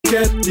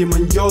get him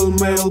and your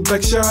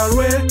mailbag share.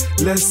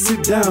 Let's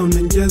sit down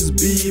and just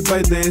be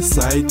by their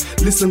side.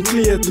 Listen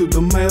clear to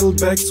the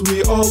mailbags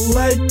we all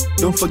like.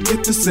 Don't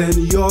forget to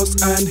send yours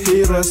and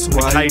hear us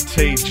right.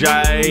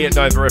 KTJ at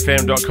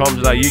novafm.com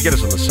today. You get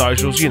us on the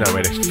socials, you know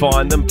where to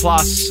find them.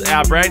 Plus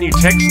our brand new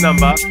text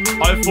number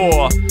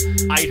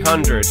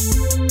 04800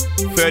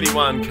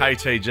 31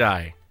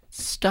 KTJ.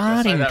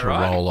 Starting to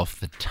right? roll off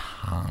the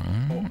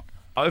tongue.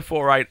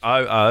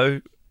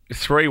 04800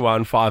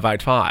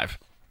 31585.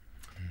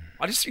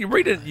 You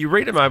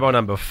read a mobile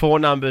number, 4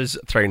 numbers,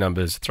 3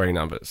 numbers, 3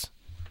 numbers.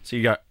 So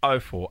you go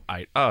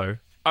 0480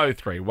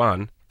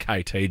 031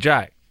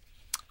 KTJ.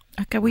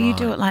 Okay, will you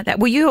do it like that?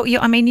 Well,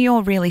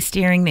 you're really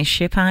steering this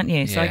ship, aren't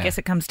you? So I Yeah. guess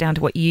it comes down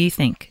to what you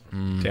think.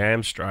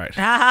 Damn straight.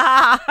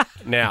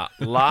 Now,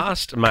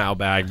 last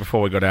mailbag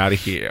before we got out of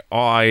here,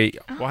 I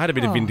had a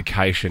bit of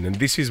vindication, and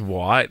this is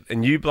why.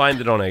 And you blamed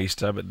it on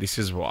Easter, but this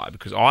is why.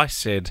 Because I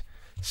said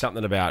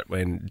something about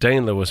when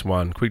Dean Lewis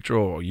won quick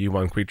draw, or you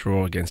won quick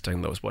draw against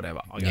Dean Lewis,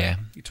 whatever. I go, Yeah.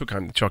 You took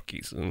home the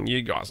chockies, and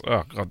you guys,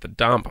 oh, God, the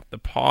dump, the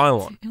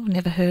pylon. I've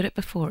never heard it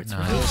before. It's No,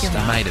 ridiculous.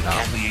 they made it up.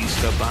 Can the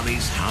Easter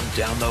Bunnies hunt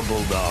down the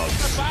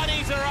Bulldogs? The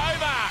bunnies are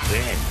over.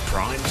 Then,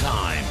 prime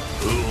time,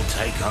 who'll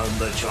take home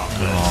the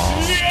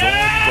chocolates?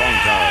 Storm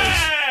Broncos.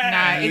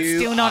 No, it's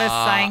still not a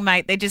saying,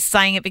 mate. They're just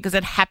saying it because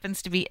it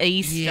happens to be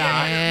Easter.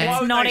 Yeah. It's Why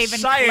would not they even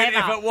say clever. it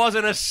if it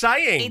wasn't a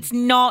saying? It's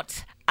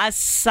not a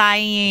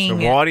saying.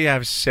 So why do you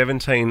have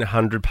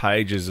 1,700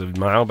 pages of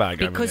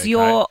mailbag over Because there,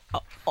 you're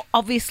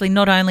obviously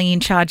not only in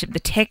charge of the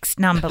text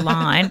number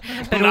line,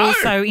 but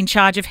also in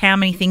charge of how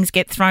many things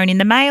get thrown in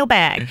the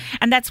mailbag.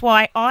 And that's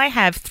why I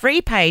have 3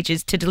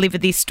 pages to deliver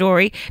this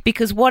story,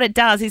 because what it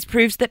does is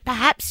proves that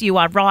perhaps you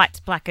are right,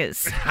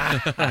 Blackers.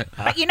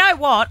 But you know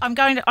what? I'm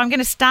going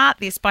to start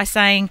this by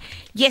saying,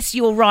 yes,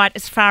 you're right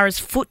as far as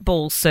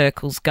football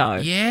circles go.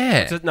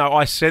 Yeah. No,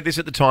 I said this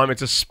at the time.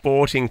 It's a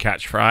sporting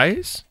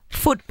catchphrase.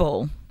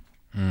 Football.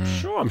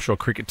 Sure, I'm sure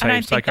cricket I don't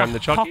teams think take home the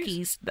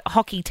chockies. the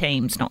hockey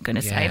team's not going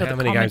to say it. Or How the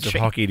many games of commentary.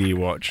 hockey do you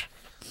watch?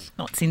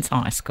 Not since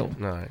high school.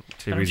 No,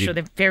 too But I'm busy. sure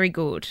they're very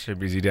good. Too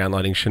busy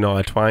downloading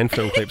Shania Twain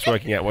film clips,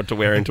 working out what to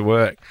wear into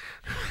work.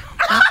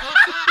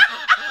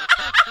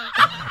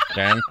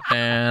 Dun,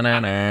 dun,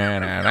 dun,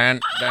 dun, dun,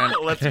 dun.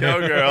 Let's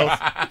go, girls.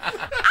 Are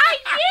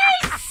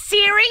you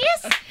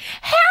serious?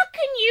 How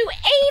can you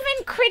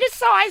even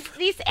criticise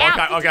this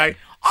outfit? Okay.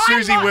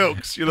 Susie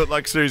Wilkes. You look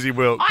like Susie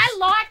Wilkes. I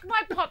like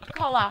my pop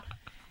collar.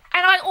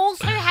 And I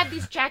also had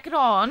this jacket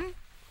on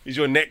Is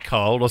your neck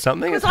cold or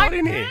something? because It's I hot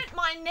in here. burnt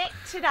my neck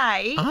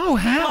today. Oh,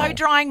 how? Blow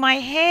drying my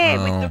hair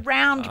with the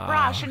round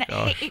brush, and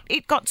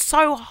it got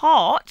so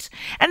hot.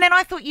 And then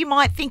I thought you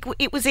might think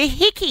it was a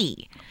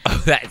hickey.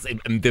 Oh, that's the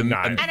And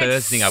first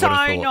it's thing I so would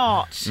have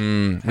thought.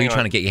 not. Were you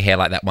trying to get your hair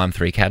like that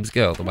 1-3 Cabs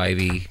girl, the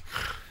wavy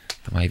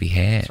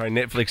hair? Sorry,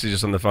 Netflix is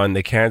just on the phone.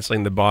 They're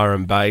cancelling the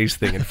Byron Bays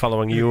thing and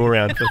following you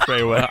around for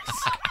 3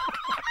 weeks.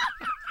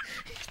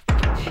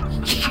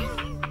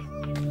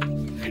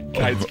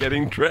 Kate's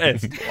getting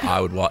dressed.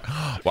 I would watch.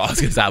 Well, I was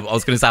going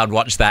to say I'd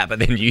watch that, but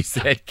then you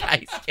said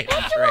Case getting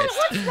dressed.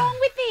 What's wrong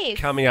with this?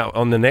 Coming up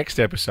on the next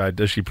episode,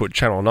 does she put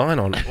Channel 9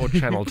 on or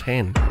Channel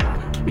 10? I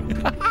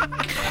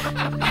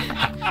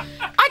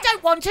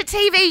don't want a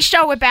TV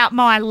show about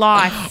my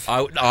life.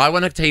 I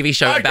want a TV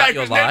show about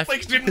your life.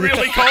 Netflix didn't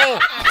really call.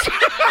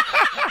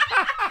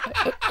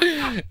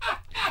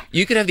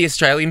 You could have the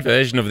Australian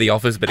version of The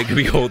Office, but it could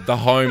be called The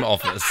Home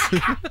Office.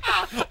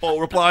 All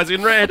replies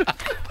in red.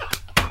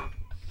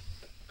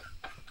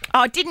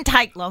 Oh, it didn't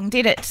take long,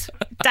 did it?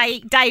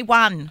 Day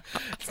one.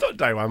 It's not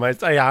day 1, mate. It's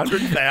day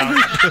 100,000. I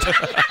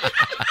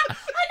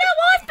know,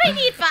 I've been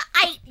here for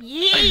 8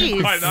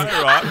 years. I know,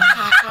 right?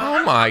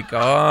 Oh my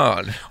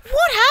God.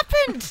 What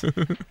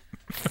happened?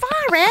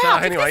 Far out. So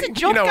If anyway, there's a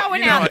job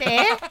going out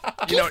there,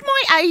 give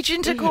my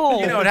agent a call.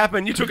 You know what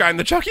happened? You took home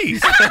the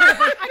chockies.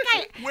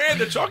 Okay. Where are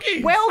the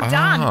chockies? Well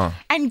done. Ah.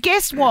 And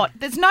guess what?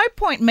 There's no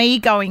point me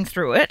going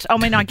through it. I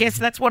mean, I guess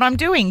that's what I'm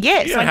doing.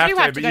 Yes, you don't I do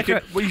have to but go you through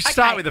can. it. Well, you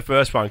start Okay. with the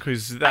first one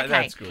because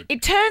that's good.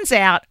 It turns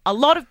out a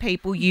lot of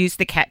people use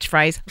the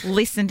catchphrase,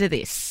 listen to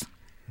this.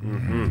 I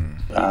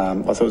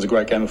thought it was a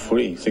great game of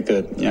footy. I think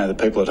that the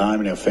people at home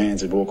and our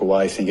fans would walk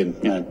away thinking,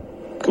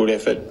 good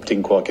effort.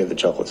 Didn't quite get the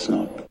chocolates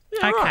tonight.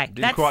 Okay,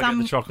 Didn't that's quite get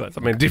the chocolates.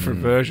 I mean, a different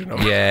version of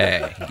it.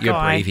 Yeah, you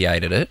Guy.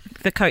 abbreviated it.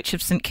 the coach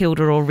of St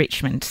Kilda or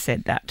Richmond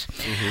said that.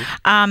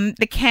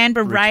 The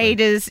Canberra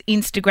Raiders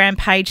Instagram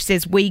page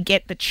says, we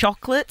get the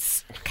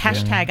chocolates.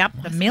 Hashtag up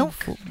the milk.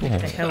 What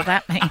the hell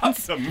that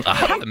means? The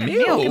Milk.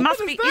 milk. It must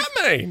What be. does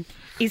that mean?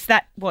 Is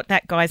that what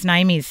that guy's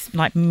name is?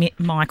 Like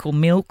Michael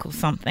Milk or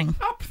something?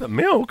 Up the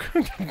milk.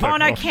 Oh,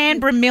 no,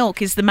 Canberra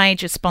Milk is the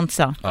major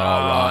sponsor. Oh,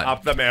 right.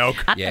 Up the milk.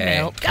 Up the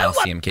Yeah, milk. Go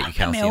calcium. up Get your the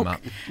calcium milk.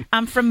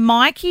 up. From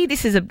Mikey,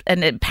 this is a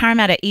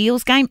Parramatta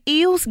Eels game.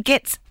 Eels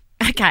gets...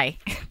 Okay,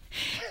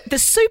 The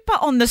super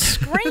on the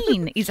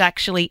screen is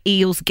actually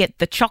Eels get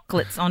the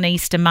chocolates on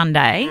Easter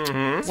Monday.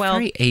 Mm-hmm. Well,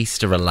 Very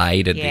Easter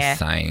related, Yeah. this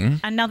saying.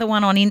 another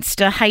one on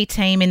Insta. Hey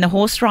team, in the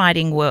horse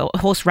racing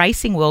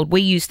world,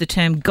 we use the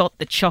term "got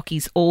the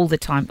chockies" all the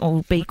time.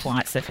 Oh, be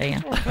quiet, Sophia.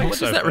 What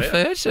does that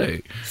refer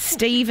to?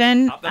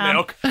 Stephen, Up the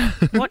milk.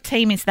 what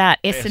team is that?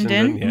 Essendon.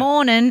 Essendon, yeah.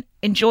 Morning.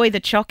 Enjoy the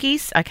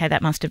chockies. Okay,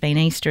 that must have been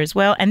Easter as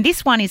well. And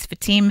this one is for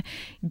Tim.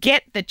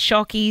 Get the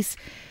chockies.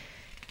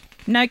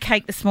 No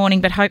cake this morning,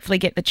 but hopefully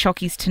get the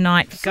chockies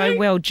tonight. Go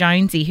well,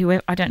 Jonesy.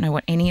 Whoever, I don't know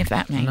what any of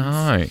that means.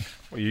 No.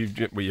 Well,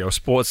 your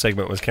sports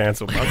segment was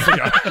cancelled months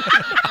ago.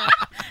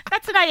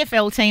 That's an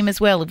AFL team as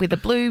well with a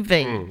blue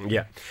V.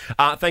 Yeah.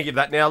 Thank you for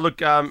that. Now,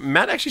 look,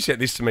 Matt actually sent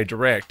this to me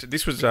direct.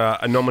 This was a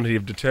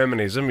nominative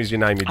determinism, is your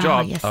name, your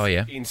job. yes. Oh,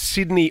 yeah. In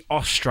Sydney,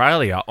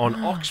 Australia, on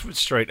Oxford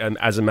Street, and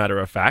as a matter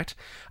of fact,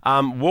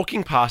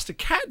 walking past a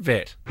cat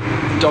vet.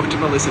 Dr.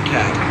 Melissa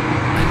Cat.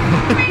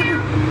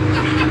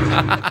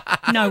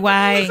 No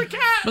way.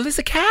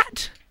 Melissa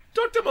Cat?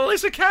 Dr.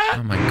 Melissa Cat.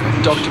 Oh, my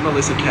God. Dr.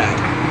 Melissa Cat.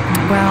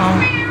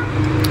 Well,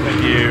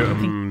 Thank you,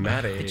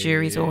 Maddie. the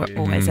jury's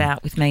always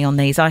out with me on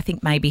these. I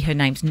think maybe her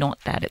name's not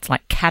that. It's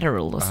like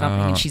Catterall or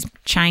something, and she's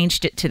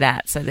changed it to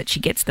that so that she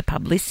gets the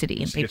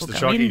publicity and people gets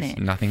go the in chockies.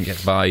 there. Nothing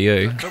gets by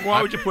you. But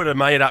why would you put a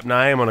made-up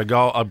name on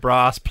a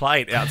brass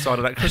plate outside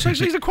of that? Because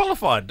she's a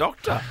qualified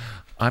doctor.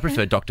 I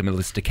prefer Dr.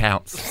 Melissa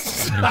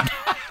Counts.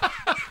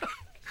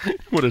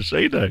 What does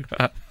she do?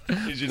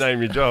 Is your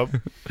name your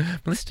job?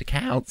 Melissa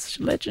Counts, she's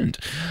a legend.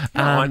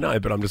 No, I know,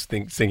 but I'm just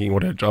thinking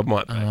what her job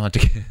might be. Oh,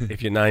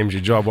 If your name's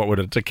your job, what would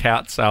a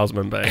Decaut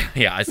salesman be?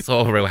 yeah, I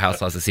saw Real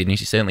Housewives of Sydney.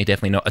 She's certainly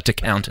definitely not a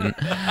accountant.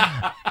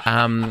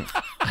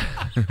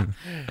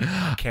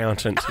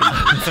 Accountant.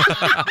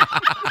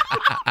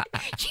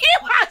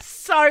 You are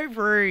so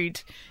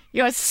rude.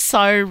 You are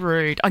so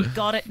rude. I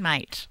got it,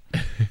 mate.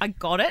 I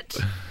got it.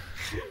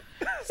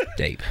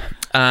 Deep.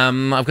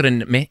 I've got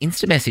an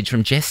Insta message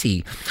from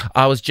Jessie.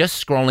 I was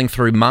just scrolling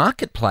through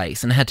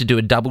Marketplace and had to do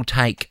a double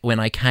take when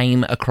I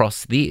came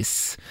across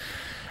this.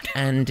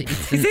 And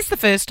it's Is this the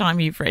first time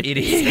you've read it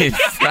is.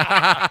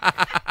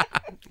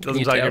 Doesn't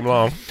you take tell? him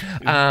long. He's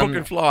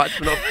booking flights,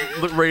 but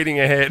not reading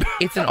ahead.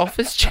 It's an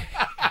office chair.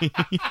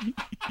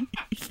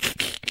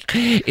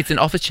 It's an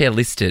office chair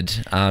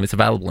listed. It's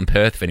available in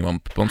Perth if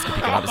anyone wants to pick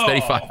it up. It's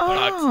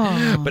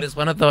 $35. But it's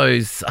one of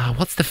those,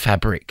 what's the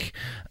fabric?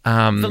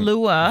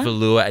 Velour.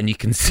 Velour, and you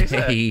can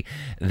see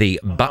the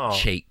butt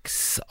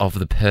cheeks of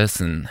the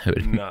person who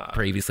had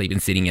previously been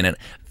sitting in it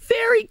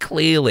very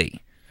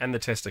clearly. And the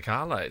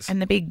testicales.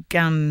 And the big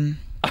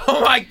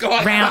Oh my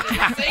God. round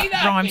See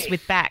that rhymes bit?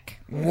 with back.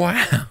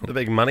 Wow. The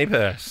big money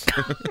purse.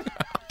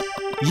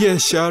 Yeah,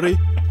 Shawty.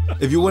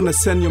 If you want to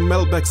send your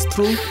mailbags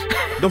through,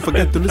 don't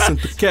forget to listen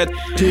to Cat,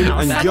 Tim,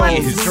 and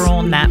Somebody's Jones.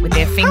 drawn that with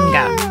their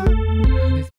finger.